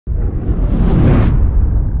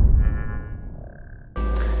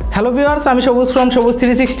Hello viewers, আমি সবুজ from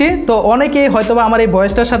Sabuj360। তো অনেকেই হয়তোবা আমার এই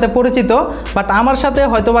ভয়েসটার সাথে পরিচিত, বাট আমার সাথে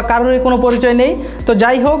হয়তোবা কারোরই কোনো পরিচয় নেই। তো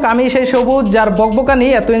যাই হোক, আমি সেই সবুজ যার বকবকানি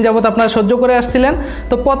এতদিন যাবত আপনারা সহ্য করে আসছিলেন।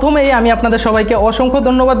 তো প্রথমেই আমি আপনাদের সবাইকে অসংখ্য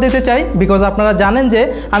ধন্যবাদ দিতে চাই, বিকজ আপনারা জানেন যে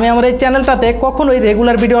আমি আমার এই চ্যানেলটাতে কখনোই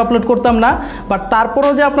রেগুলার ভিডিও আপলোড করতাম না। বাট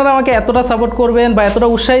তারপরেও যে আপনারা আমাকে এতটা সাপোর্ট করবেন বা এতটা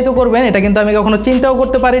উৎসাহিত করবেন, এটা কিন্তু আমি কখনো চিন্তাও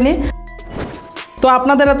করতে পারিনি। তো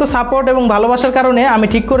আপনাদের এত সাপোর্ট এবং ভালোবাসার কারণে আমি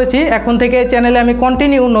ঠিক করেছি এখন থেকে চ্যানেলে আমি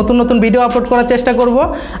কন্টিনিউ নতুন নতুন ভিডিও আপলোড করার চেষ্টা করব।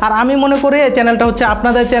 আর আমি মনে করি এই চ্যানেলটা হচ্ছে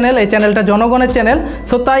আপনাদের চ্যানেল, এই চ্যানেলটা জনগণের চ্যানেল।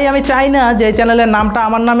 সো তাই আমি চাই না যে এই চ্যানেলের নামটা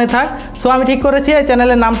আমার নামে থাক। সো আমি ঠিক করেছি এই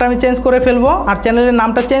চ্যানেলের নামটা আমি চেঞ্জ করে ফেলবো। আর চ্যানেলের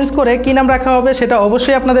নামটা চেঞ্জ করে কী নাম রাখা হবে সেটা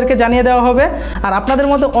অবশ্যই আপনাদেরকে জানিয়ে দেওয়া হবে। আর আপনাদের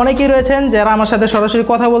মধ্যে অনেকেই রয়েছেন যারা আমার সাথে সরাসরি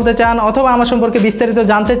কথা বলতে চান অথবা আমার সম্পর্কে বিস্তারিত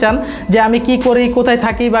জানতে চান, যে আমি কি করি, কোথায়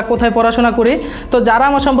থাকি বা কোথায় পড়াশোনা করি। তো যারা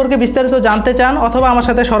আমার সম্পর্কে বিস্তারিত জানতে চান অথবা আমার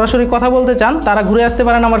সাথে সরাসরি কথা বলতে চান, তারা ঘুরে আসতে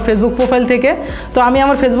পারেন আমার ফেসবুক প্রোফাইল থেকে। তো আমি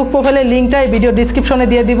আমার ফেসবুক প্রোফাইলের লিঙ্কটা এই ভিডিও ডিসক্রিপশনে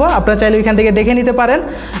দিয়ে দিব, আপনারা চাইলে ওইখান থেকে দেখে নিতে পারেন।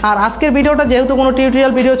 আর আজকের ভিডিওটা যেহেতু কোনো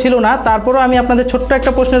টিউটোরিয়াল ভিডিও ছিল না, তারপরেও আমি আপনাদের ছোট্ট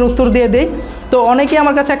একটা প্রশ্নের উত্তর দিয়ে দিই। তো অনেকেই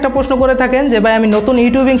আমার কাছে একটা প্রশ্ন করে থাকেন যে ভাই, আমি নতুন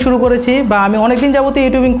ইউটিউবিং শুরু করেছি বা আমি অনেক দিন যাবত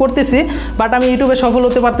ইউটিউবিং করতেছি, বাট আমি ইউটিউবে সফল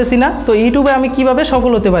হতে পারতেছি না। তো ইউটিউবে আমি কিভাবে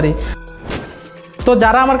সফল হতে পারি? তো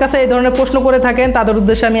যারা আমার কাছে এই ধরনের প্রশ্ন করে থাকেন তাদের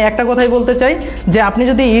উদ্দেশ্যে আমি একটা কথাই বলতে চাই, যে আপনি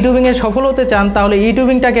যদি ইউটিউবিংয়ে সফল হতে চান, তাহলে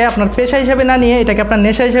ইউটিউবিংটাকে আপনার পেশা হিসেবে না নিয়ে এটাকে আপনার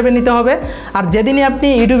নেশা হিসেবে নিতে হবে। আর যেদিনই আপনি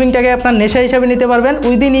ইউটিউবিংটাকে আপনার নেশা হিসেবে নিতে পারবেন,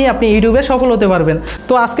 ওই দিনই আপনি ইউটিউবে সফল হতে পারবেন।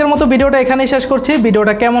 তো আজকের মতো ভিডিওটা এখানেই শেষ করছি।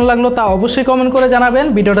 ভিডিওটা কেমন লাগলো তা অবশ্যই কমেন্ট করে জানাবেন।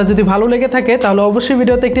 ভিডিওটা যদি ভালো লেগে থাকে তাহলে অবশ্যই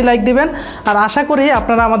ভিডিওতে একটি লাইক দিবেন। আর আশা করি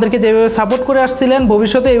আপনারা আমাদেরকে যেভাবে সাপোর্ট করে আসছিলেন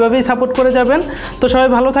ভবিষ্যতে এইভাবেই সাপোর্ট করে যাবেন। তো সবাই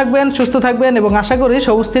ভালো থাকবেন, সুস্থ থাকবেন এবং আশা করি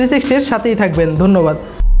Sabuj360-র সাথেই থাকবেন। ধন্যবাদ।